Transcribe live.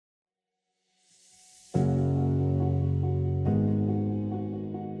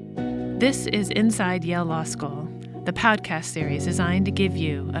This is Inside Yale Law School, the podcast series designed to give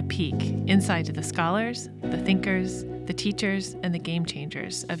you a peek inside to the scholars, the thinkers, the teachers, and the game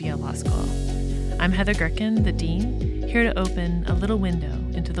changers of Yale Law School. I'm Heather Gerken, the dean, here to open a little window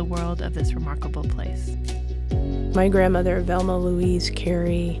into the world of this remarkable place. My grandmother, Velma Louise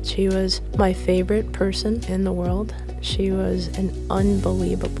Carey, she was my favorite person in the world. She was an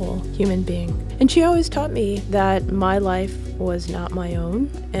unbelievable human being. And she always taught me that my life was not my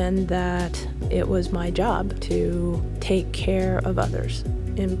own and that it was my job to take care of others,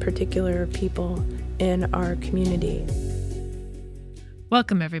 in particular people in our community.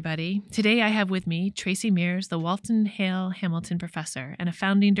 Welcome, everybody. Today I have with me Tracey Meares, the Walton Hale Hamilton Professor and a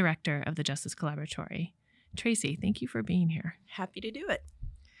founding director of the Justice Collaboratory. Tracey, thank you for being here. Happy to do it.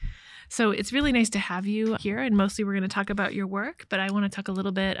 So it's really nice to have you here, and mostly we're going to talk about your work, but I want to talk a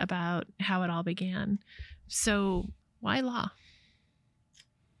little bit about how it all began. So why law?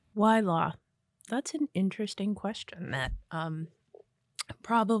 Why law? That's an interesting question that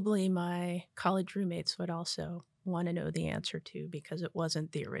probably my college roommates would also want to know the answer to because it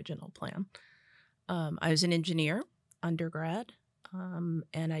wasn't the original plan. I was an engineer, undergrad,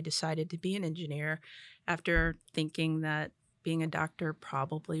 and I decided to be an engineer after thinking that being a doctor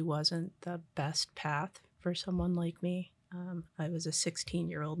probably wasn't the best path for someone like me. I was a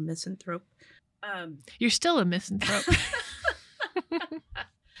 16-year-old misanthrope. You're still a misanthrope.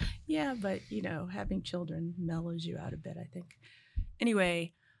 Yeah, but, having children mellows you out a bit, I think.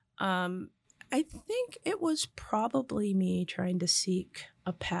 Anyway, I think it was probably me trying to seek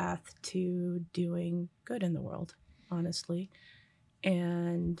a path to doing good in the world, honestly.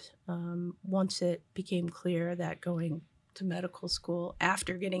 And once it became clear that going to medical school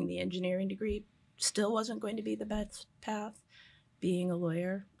after getting the engineering degree still wasn't going to be the best path, being a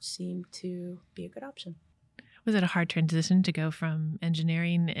lawyer seemed to be a good option. Was it a hard transition to go from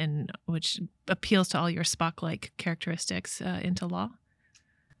engineering, and which appeals to all your Spock-like characteristics, into law?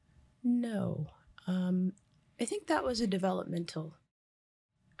 No. I think that was a developmental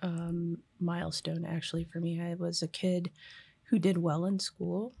milestone, actually, for me. I was a kid who did well in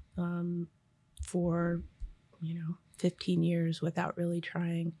school for, 15 years without really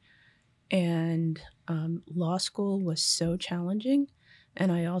trying. And law school was so challenging,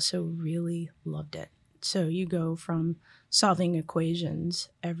 and I also really loved it. So you go from solving equations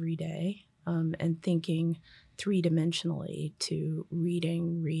every day and thinking three-dimensionally to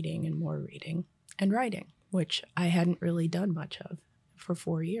reading, and more reading, and writing, which I hadn't really done much of for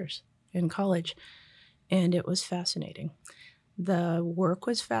 4 years in college. And it was fascinating. The work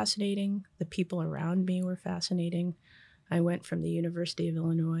was fascinating. The people around me were fascinating. I went from the University of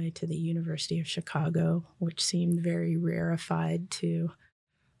Illinois to the University of Chicago, which seemed very rarefied to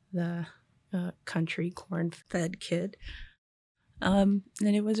the country corn-fed kid. And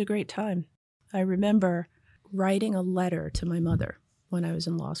it was a great time. I remember writing a letter to my mother when I was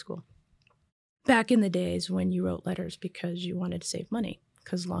in law school. Back in the days when you wrote letters because you wanted to save money,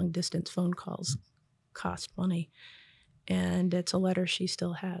 because long-distance phone calls cost money. And it's a letter she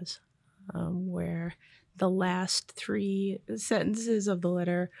still has, where the last 3 sentences of the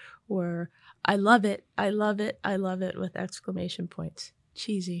letter were, "I love it, I love it, I love it," with exclamation points.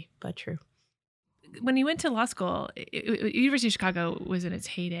 Cheesy, but true. When you went to law school, University of Chicago was in its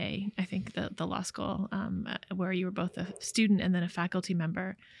heyday, I think, the law school, where you were both a student and then a faculty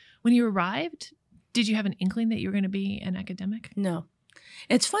member. When you arrived, did you have an inkling that you were going to be an academic? No.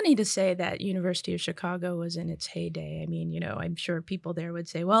 It's funny to say that University of Chicago was in its heyday. I mean, I'm sure people there would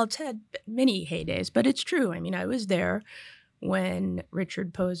say, well, it's had many heydays, but it's true. I mean, I was there when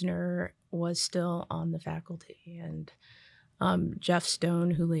Richard Posner was still on the faculty, and Jeff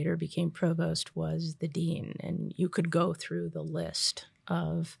Stone, who later became provost, was the dean. And you could go through the list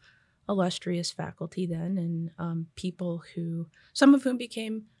of illustrious faculty then, and people who, some of whom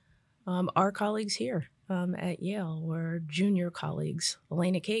became our colleagues here at Yale, or junior colleagues.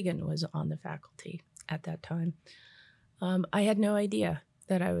 Elena Kagan was on the faculty at that time. I had no idea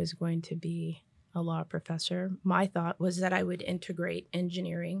that I was going to be a law professor. My thought was that I would integrate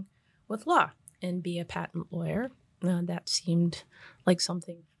engineering with law and be a patent lawyer. That seemed like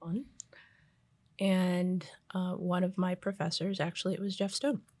something fun. And one of my professors, actually it was Jeff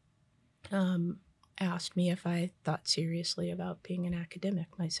Stone, asked me if I thought seriously about being an academic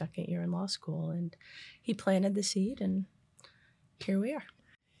my second year in law school. And he planted the seed, and here we are.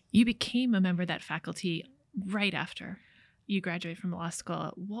 You became a member of that faculty right after you graduated from law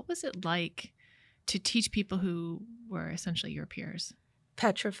school. What was it like to teach people who were essentially your peers?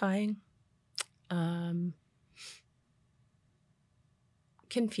 Petrifying.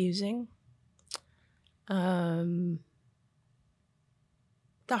 Confusing.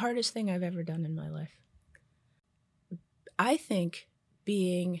 the hardest thing I've ever done in my life. I think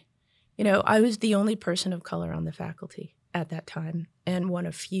being, I was the only person of color on the faculty at that time and one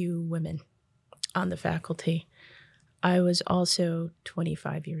of few women on the faculty. I was also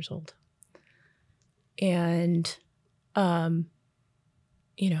 25 years old. And,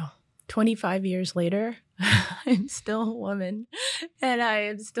 25 years later, I'm still a woman and I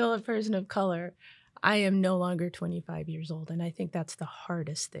am still a person of color. I am no longer 25 years old. And I think that's the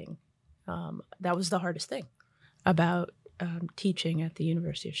hardest thing. That was the hardest thing about teaching at the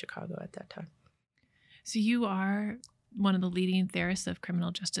University of Chicago at that time. So you are one of the leading theorists of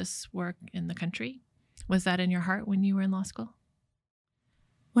criminal justice work in the country. Was that in your heart when you were in law school?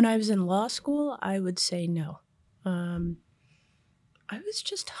 When I was in law school, I would say no. I was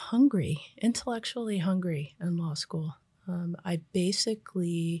just hungry, intellectually hungry in law school. I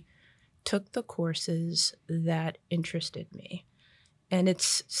basically took the courses that interested me. And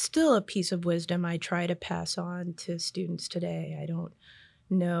it's still a piece of wisdom I try to pass on to students today. I don't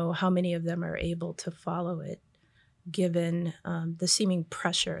know how many of them are able to follow it, given the seeming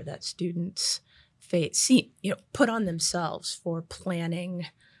pressure that students put on themselves for planning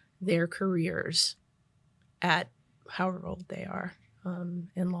their careers at however old they are.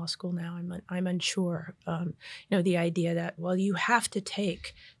 In law school now, I'm unsure. The idea that, well, you have to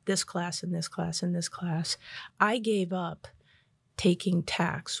take this class and this class and this class. I gave up taking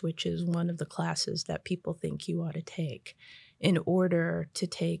tax, which is one of the classes that people think you ought to take, in order to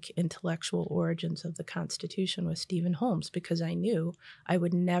take intellectual origins of the Constitution with Stephen Holmes, because I knew I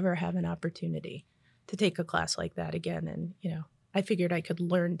would never have an opportunity to take a class like that again. And, I figured I could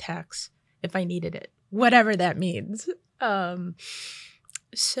learn tax if I needed it, whatever that means.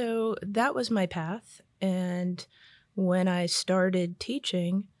 So that was my path. And when I started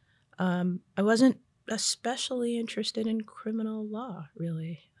teaching, I wasn't especially interested in criminal law,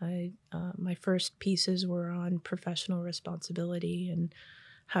 really. My first pieces were on professional responsibility and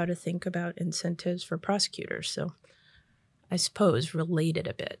how to think about incentives for prosecutors. So I suppose related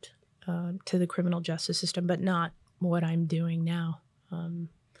a bit to the criminal justice system, but not what I'm doing now.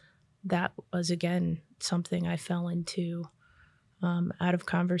 That was, again, something I fell into out of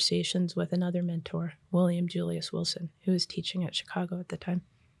conversations with another mentor, William Julius Wilson, who was teaching at Chicago at the time.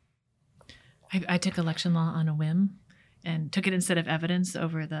 I took election law on a whim and took it instead of evidence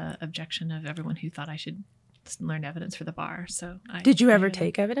over the objection of everyone who thought I should learn evidence for the bar. So Did you ever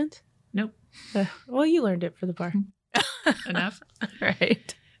take evidence? Nope. Well, you learned it for the bar. Enough.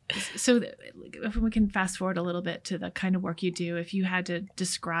 Right. So if we can fast forward a little bit to the kind of work you do, if you had to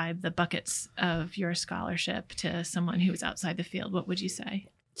describe the buckets of your scholarship to someone who was outside the field, what would you say?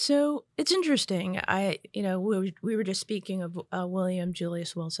 So it's interesting. We were just speaking of William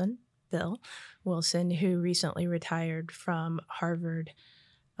Julius Wilson, Bill Wilson, who recently retired from Harvard.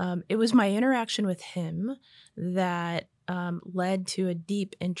 It was my interaction with him that led to a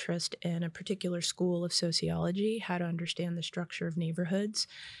deep interest in a particular school of sociology, how to understand the structure of neighborhoods.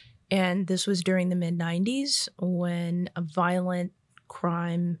 And this was during the mid-90s when violent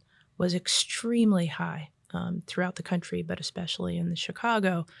crime was extremely high throughout the country, but especially in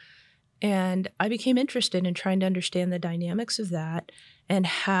Chicago. And I became interested in trying to understand the dynamics of that and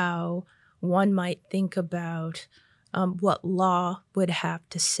how one might think about what law would have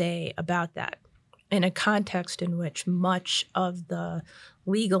to say about that in a context in which much of the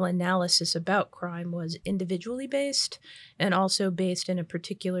legal analysis about crime was individually based and also based in a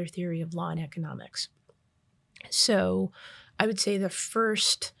particular theory of law and economics. So I would say the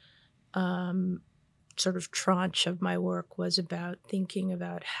first sort of tranche of my work was about thinking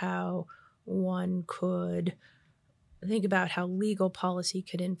about how one could think about how legal policy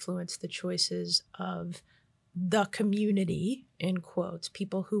could influence the choices of the community, in quotes,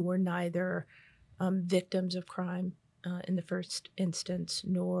 people who were neither victims of crime in the first instance,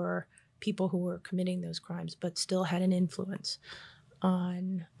 nor people who were committing those crimes, but still had an influence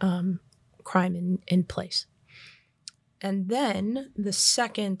on crime in place. And then the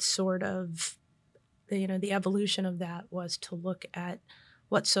second sort of, the evolution of that was to look at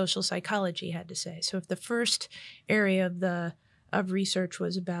what social psychology had to say. So if the first area of research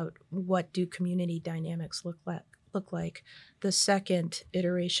was about what do community dynamics look like, the second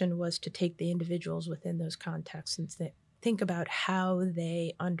iteration was to take the individuals within those contexts and think about how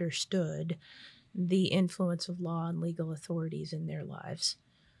they understood the influence of law and legal authorities in their lives.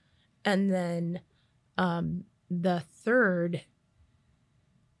 And then the third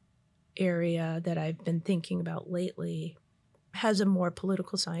area that I've been thinking about lately has a more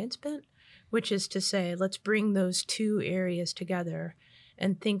political science bent, which is to say, let's bring those two areas together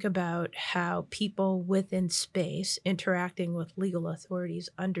and think about how people within space interacting with legal authorities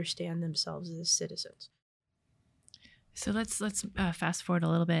understand themselves as citizens. So let's fast forward a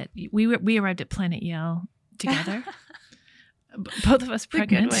little bit. We arrived at Planet Yale together, both of us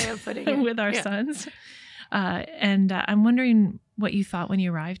pregnant, a good way of putting it. with our sons. And I'm wondering what you thought when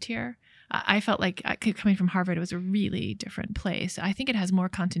you arrived here. I felt like coming from Harvard, it was a really different place. I think it has more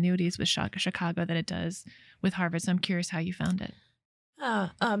continuities with Chicago than it does with Harvard. So I'm curious how you found it.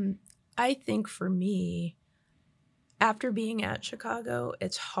 I think for me, after being at Chicago,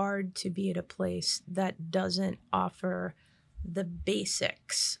 it's hard to be at a place that doesn't offer the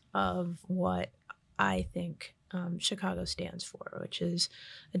basics of what I think Chicago stands for, which is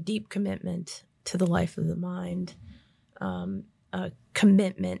a deep commitment to the life of the mind, a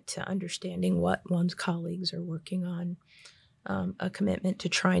commitment to understanding what one's colleagues are working on, a commitment to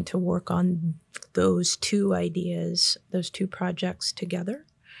trying to work on those two ideas, those two projects together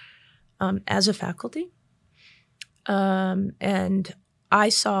as a faculty. And I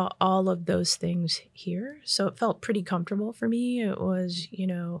saw all of those things here. So it felt pretty comfortable for me. It was,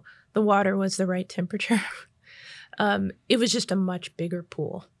 the water was the right temperature. It was just a much bigger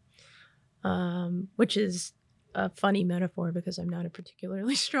pool, which is a funny metaphor because I'm not a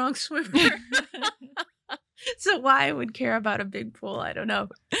particularly strong swimmer. So why I would care about a big pool, I don't know.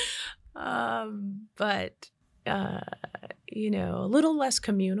 But a little less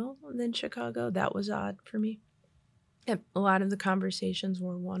communal than Chicago. That was odd for me. A lot of the conversations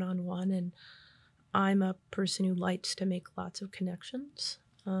were one-on-one, and I'm a person who likes to make lots of connections,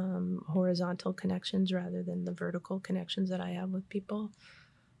 horizontal connections rather than the vertical connections that I have with people.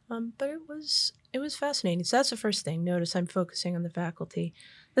 But it was fascinating. So that's the first thing. Notice I'm focusing on the faculty.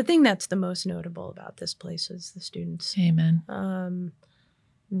 The thing that's the most notable about this place is the students. Amen.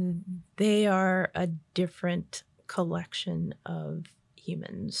 They are a different collection of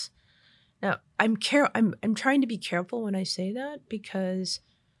humans. Now, I'm trying to be careful when I say that because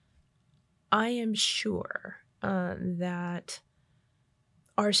I am sure that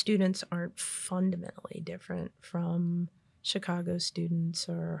our students aren't fundamentally different from Chicago students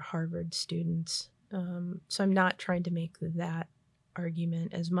or Harvard students. So I'm not trying to make that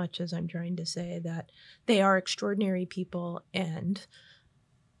argument as much as I'm trying to say that they are extraordinary people and,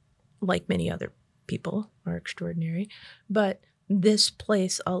 like many other people, are extraordinary. But this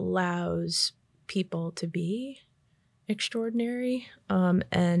place allows people to be extraordinary,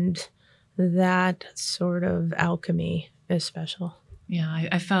 and that sort of alchemy is special. Yeah,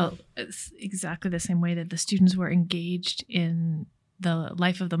 I felt exactly the same way, that the students were engaged in the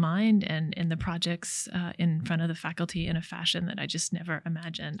life of the mind and in the projects in front of the faculty in a fashion that I just never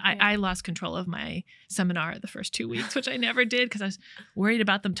imagined. I lost control of my seminar the first 2 weeks, which I never did because I was worried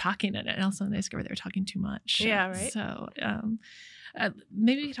about them talking, and also I discovered they were talking too much. Yeah, right. So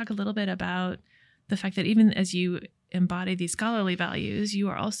maybe you talk a little bit about the fact that even as you embody these scholarly values, you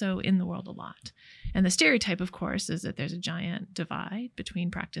are also in the world a lot. And the stereotype, of course, is that there's a giant divide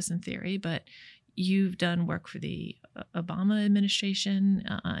between practice and theory, but you've done work for the Obama administration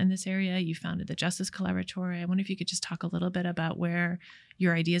in this area. You founded the Justice Collaboratory. I wonder if you could just talk a little bit about where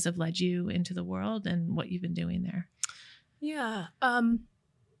your ideas have led you into the world and what you've been doing there. Yeah.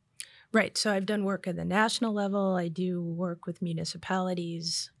 Right. So I've done work at the national level. I do work with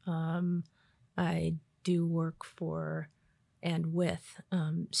municipalities. I do work for and with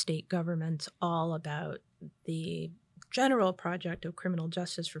state governments, all about the general project of criminal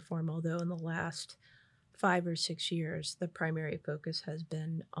justice reform, although in the last 5 or 6 years, the primary focus has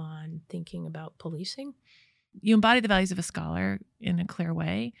been on thinking about policing. You embody the values of a scholar in a clear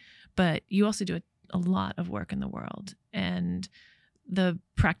way, but you also do a lot of work in the world. And the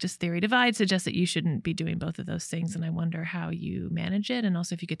practice theory divide suggests that you shouldn't be doing both of those things. And I wonder how you manage it. And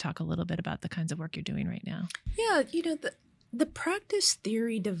also if you could talk a little bit about the kinds of work you're doing right now. Yeah, the practice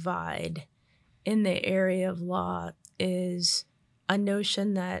theory divide in the area of law is a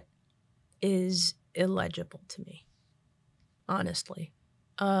notion that is illegible to me, honestly.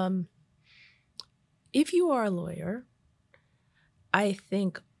 If you are a lawyer, I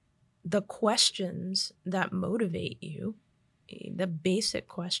think the questions that motivate you, the basic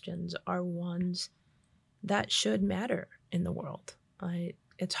questions, are ones that should matter in the world.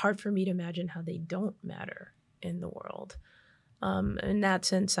 It's hard for me to imagine how they don't matter in the world. In that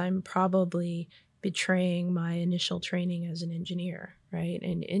sense, I'm probably betraying my initial training as an engineer, right?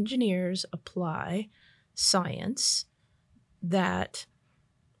 And engineers apply science that,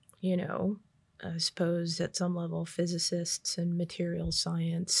 I suppose at some level physicists and material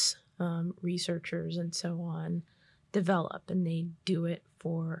science researchers and so on develop, and they do it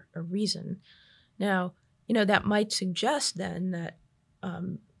for a reason. Now, that might suggest then that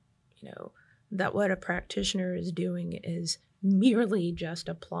that what a practitioner is doing is merely just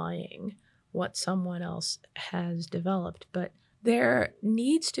applying what someone else has developed. But there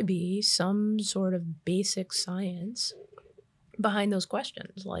needs to be some sort of basic science behind those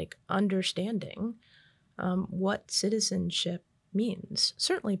questions, like understanding what citizenship means.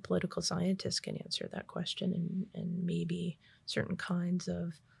 Certainly political scientists can answer that question, and maybe certain kinds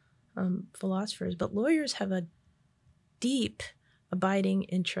of philosophers, but lawyers have a deep, abiding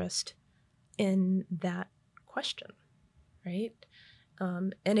interest in that question, right?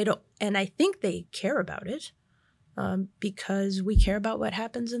 And I think they care about it because we care about what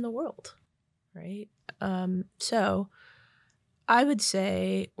happens in the world, right? So I would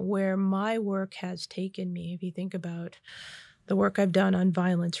say where my work has taken me, if you think about the work I've done on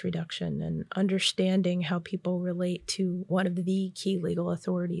violence reduction and understanding how people relate to one of the key legal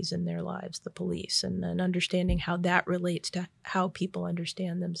authorities in their lives, the police, and then understanding how that relates to how people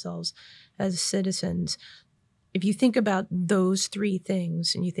understand themselves as citizens. If you think about those three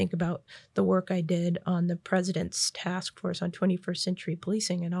things and you think about the work I did on the President's Taskforce on 21st Century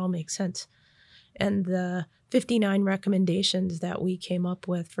Policing, it all makes sense. And the 59 recommendations that we came up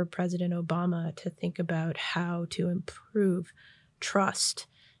with for President Obama to think about how to improve trust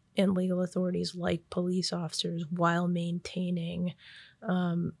in legal authorities like police officers while maintaining,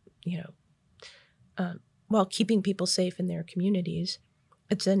 while keeping people safe in their communities.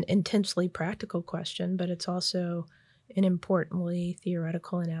 It's an intensely practical question, but it's also an importantly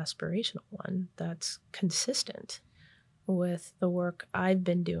theoretical and aspirational one that's consistent with the work I've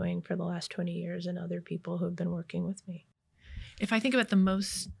been doing for the last 20 years and other people who have been working with me. If I think about the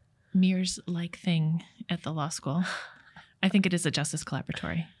most Meares-like thing at the law school, I think it is a justice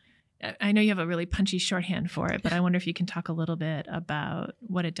collaboratory. I know you have a really punchy shorthand for it, but I wonder if you can talk a little bit about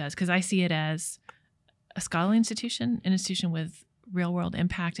what it does, because I see it as a scholarly institution, an institution with real-world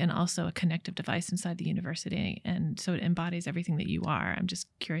impact, and also a connective device inside the university. And so it embodies everything that you are. I'm just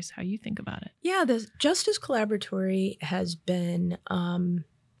curious how you think about it. Yeah, the Justice Collaboratory has been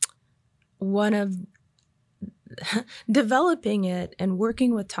one of developing it and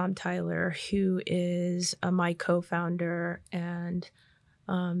working with Tom Tyler, who is my co-founder and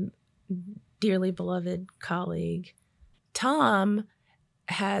dearly beloved colleague. Tom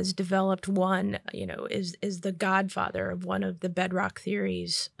has developed is the godfather of one of the bedrock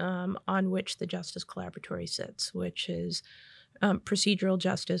theories on which the Justice Collaboratory sits, which is procedural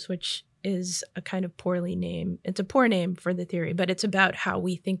justice, which is a kind of poorly named. It's a poor name for the theory, but it's about how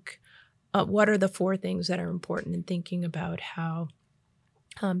we think, what are the four things that are important in thinking about how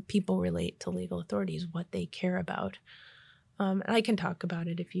people relate to legal authorities, what they care about. And I can talk about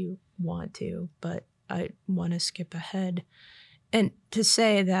it if you want to, but I want to skip ahead. And to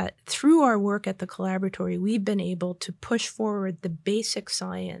say that through our work at the Collaboratory, we've been able to push forward the basic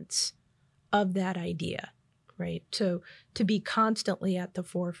science of that idea, right? So to be constantly at the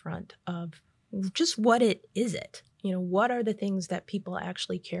forefront of just what is it? What are the things that people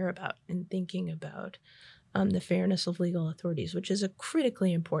actually care about in thinking about the fairness of legal authorities, which is a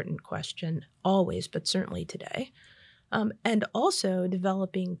critically important question always, but certainly today. And also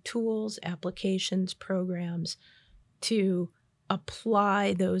developing tools, applications, programs to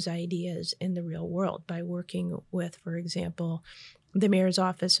apply those ideas in the real world by working with, for example, the Mayor's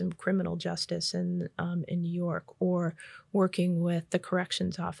Office of Criminal Justice in New York, or working with the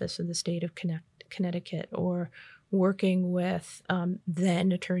Corrections Office of the state of Connecticut, or working with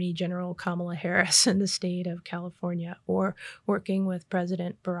then Attorney General Kamala Harris in the state of California, or working with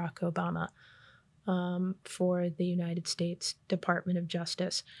President Barack Obama for the United States Department of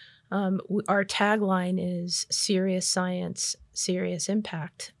Justice. Our tagline is serious science, serious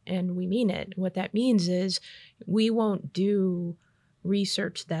impact, and we mean it. What that means is we won't do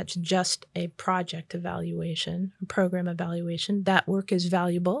research that's just a project evaluation, a program evaluation. That work is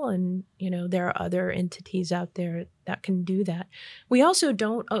valuable, and there are other entities out there that can do that. We also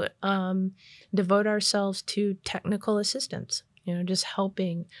don't devote ourselves to technical assistance, just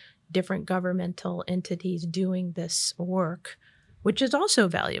helping different governmental entities doing this work, which is also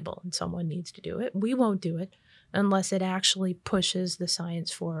valuable, and someone needs to do it. We won't do it unless it actually pushes the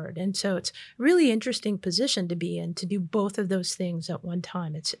science forward. And so it's a really interesting position to be in, to do both of those things at one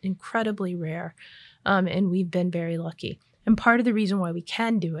time. It's incredibly rare, and we've been very lucky. And part of the reason why we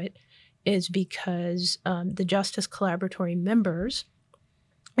can do it is because the Justice Collaboratory members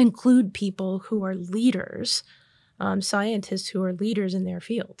include people who are leaders, scientists who are leaders in their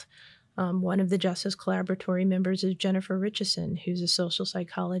field. One of the Justice Collaboratory members is Jennifer Richardson, who's a social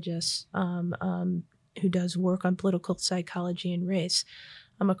psychologist who does work on political psychology and race,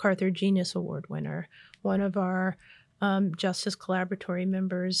 a MacArthur Genius Award winner. One of our Justice Collaboratory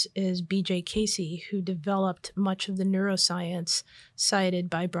members is B.J. Casey, who developed much of the neuroscience cited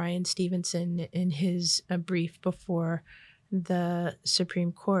by Bryan Stevenson in his brief before the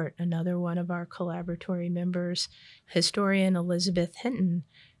Supreme Court. Another one of our Collaboratory members, historian Elizabeth Hinton,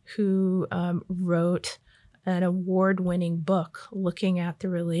 who wrote an award-winning book looking at the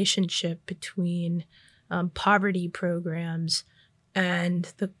relationship between poverty programs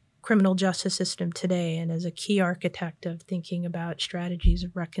and the criminal justice system today, and as a key architect of thinking about strategies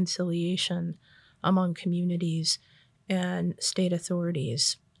of reconciliation among communities and state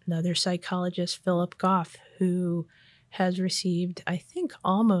authorities. Another psychologist, Philip Goff, who has received, I think,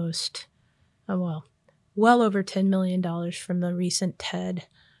 almost, well over $10 million from the recent TED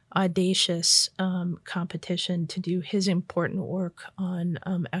Audacious competition to do his important work on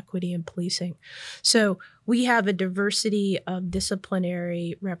equity and policing. So we have a diversity of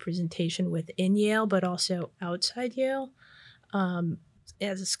disciplinary representation within Yale, but also outside Yale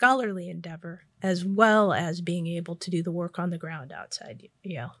as a scholarly endeavor, as well as being able to do the work on the ground outside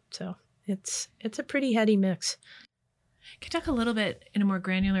Yale. So it's a pretty heady mix. Can you talk a little bit in a more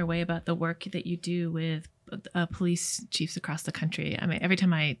granular way about the work that you do with police chiefs across the country? I mean, every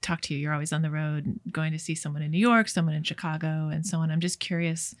time I talk to you, you're always on the road going to see someone in New York, someone in Chicago, and so on. I'm just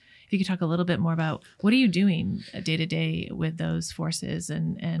curious if you could talk a little bit more about what are you doing day to day with those forces,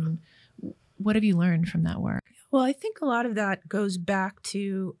 and what have you learned from that work? Well, I think a lot of that goes back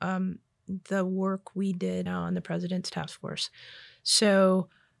to the work we did on the President's Taskforce. So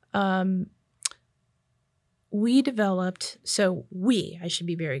I should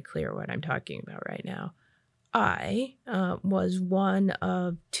be very clear what I'm talking about right now. I was one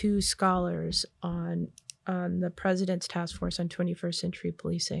of two scholars on the President's Taskforce on 21st Century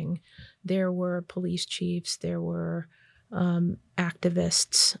Policing. There were police chiefs, there were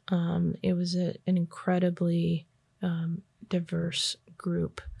activists. It was an incredibly diverse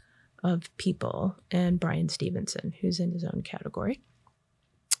group of people, and Bryan Stevenson, who's in his own category.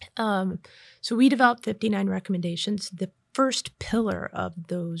 So we developed 59 recommendations. The first pillar of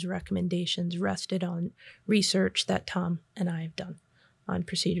those recommendations rested on research that Tom and I have done on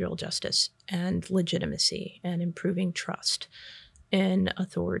procedural justice and legitimacy and improving trust in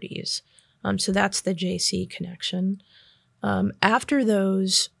authorities. So that's the JC connection. After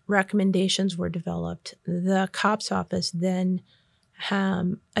those recommendations were developed, the COPS office then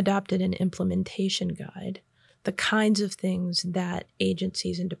adopted an implementation guide, the kinds of things that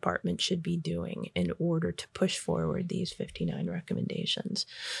agencies and departments should be doing in order to push forward these 59 recommendations.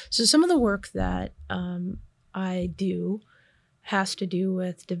 So some of the work that I do has to do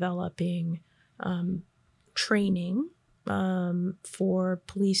with developing training for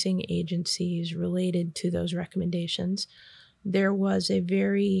policing agencies related to those recommendations. There was a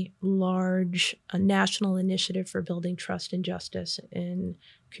very large national initiative for building trust and justice in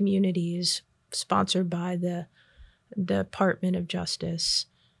communities sponsored by the Department of Justice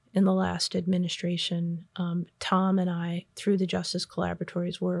in the last administration. Tom and I, through the Justice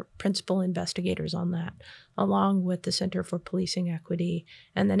Collaboratories, were principal investigators on that, along with the Center for Policing Equity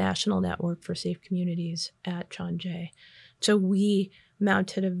and the National Network for Safe Communities at John Jay. So we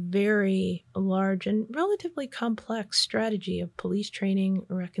mounted a very large and relatively complex strategy of police training,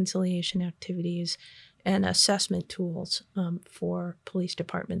 reconciliation activities, and assessment tools for police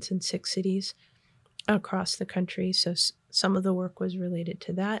departments in 6 cities across the country. So some of the work was related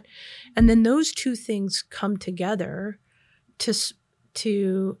to that. And then those two things come together to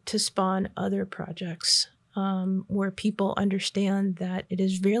spawn other projects where people understand that it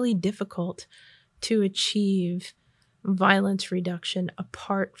is really difficult to achieve violence reduction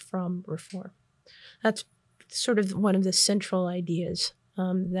apart from reform. That's sort of one of the central ideas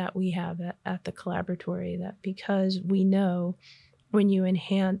that we have at the Collaboratory, that because we know when you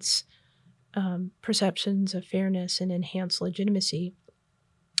enhance perceptions of fairness and enhance legitimacy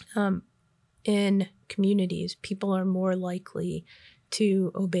in communities, people are more likely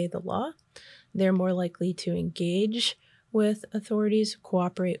to obey the law. They're more likely to engage with authorities,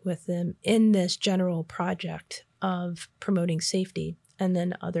 cooperate with them in this general project of promoting safety, and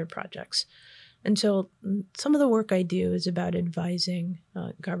then other projects. And so some of the work I do is about advising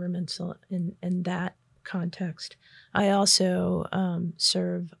governments in that context. I also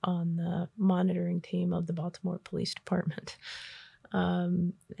serve on the monitoring team of the Baltimore Police Department.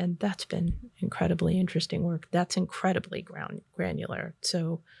 And that's been incredibly interesting work. That's incredibly granular.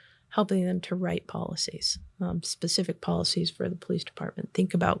 So helping them to write policies, specific policies for the police department,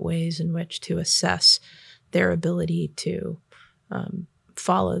 think about ways in which to assess their ability to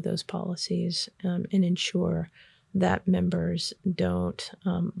follow those policies and ensure that members don't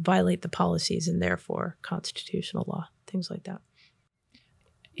violate the policies and therefore constitutional law, things like that.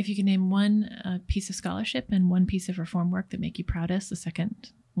 If you could name one piece of scholarship and one piece of reform work that make you proudest, the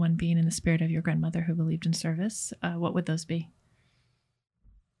second one being in the spirit of your grandmother who believed in service, what would those be?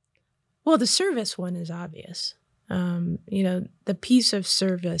 Well, the service one is obvious. The piece of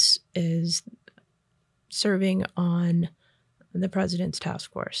service is serving on the president's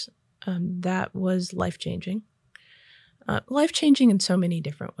Taskforce. That was life-changing. Life-changing in so many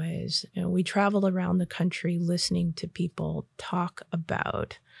different ways. We traveled around the country listening to people talk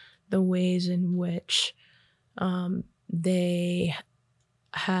about the ways in which they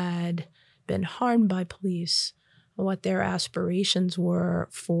had been harmed by police, what their aspirations were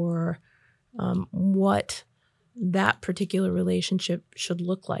for what that particular relationship should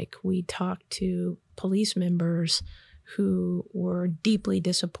look like. We talked to police members who were deeply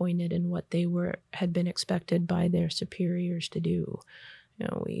disappointed in what they had been expected by their superiors to do.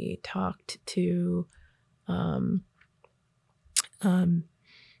 We talked to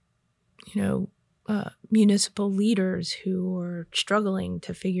municipal leaders who were struggling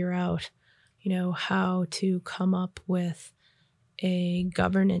to figure out, how to come up with a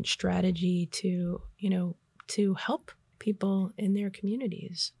governance strategy to help people in their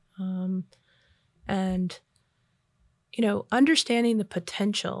communities. Understanding the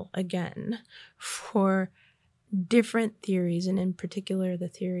potential, again, for different theories, and in particular the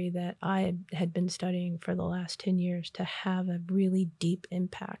theory that I had been studying for the last 10 years, to have a really deep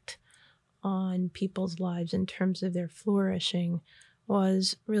impact on people's lives in terms of their flourishing,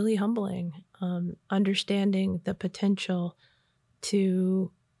 was really humbling. Understanding the potential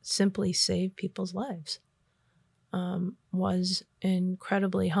to simply save people's lives was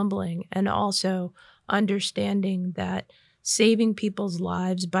incredibly humbling. And also understanding that saving people's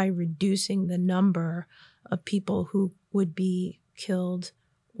lives by reducing the number of people who would be killed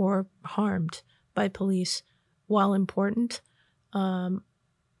or harmed by police, while important and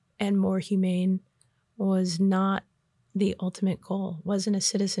more humane, was not the ultimate goal, wasn't a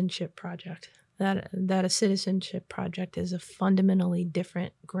citizenship project. That a citizenship project is a fundamentally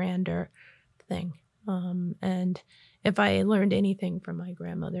different, grander thing. And if I learned anything from my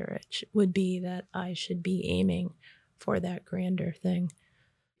grandmother, it would be that I should be aiming for that grander thing.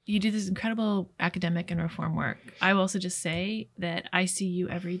 You do this incredible academic and reform work. I will also just say that I see you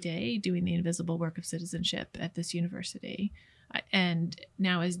every day doing the invisible work of citizenship at this university. And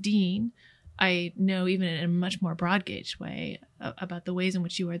now as dean, I know even in a much more broad gauge way about the ways in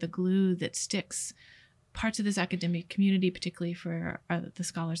which you are the glue that sticks parts of this academic community, particularly for the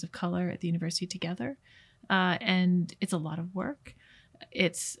scholars of color at the university, together. And it's a lot of work.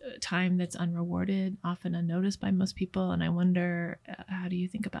 It's time that's unrewarded, often unnoticed by most people. And I wonder, how do you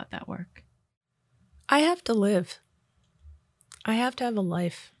think about that work? I have to live. I have to have a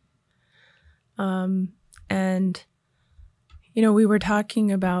life. And, we were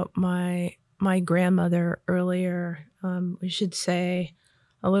talking about my grandmother earlier. We should say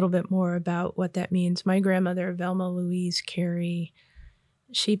a little bit more about what that means. My grandmother, Velma Louise Carey,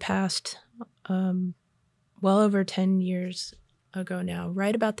 she passed well over 10 years ago now,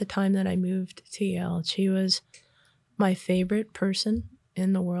 right about the time that I moved to Yale. She was my favorite person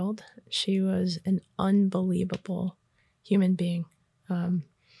in the world. She was an unbelievable human being.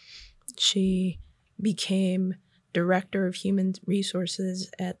 She became director of human resources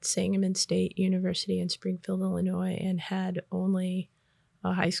at Sangamon State University in Springfield, Illinois, and had only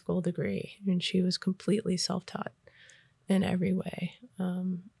a high school degree. And she was completely self-taught in every way.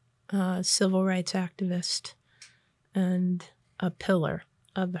 Civil rights activist and a pillar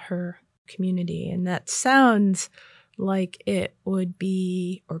of her community. And that sounds like it would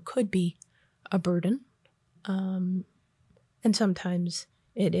be or could be a burden. And sometimes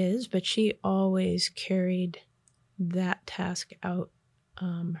it is, but she always carried that task out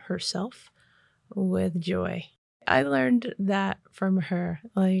herself with joy. I learned that from her.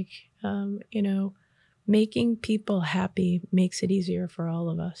 Making people happy makes it easier for all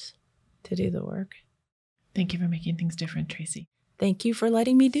of us to do the work. Thank you for making things different, Tracey. Thank you for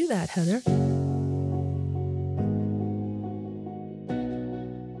letting me do that, Heather.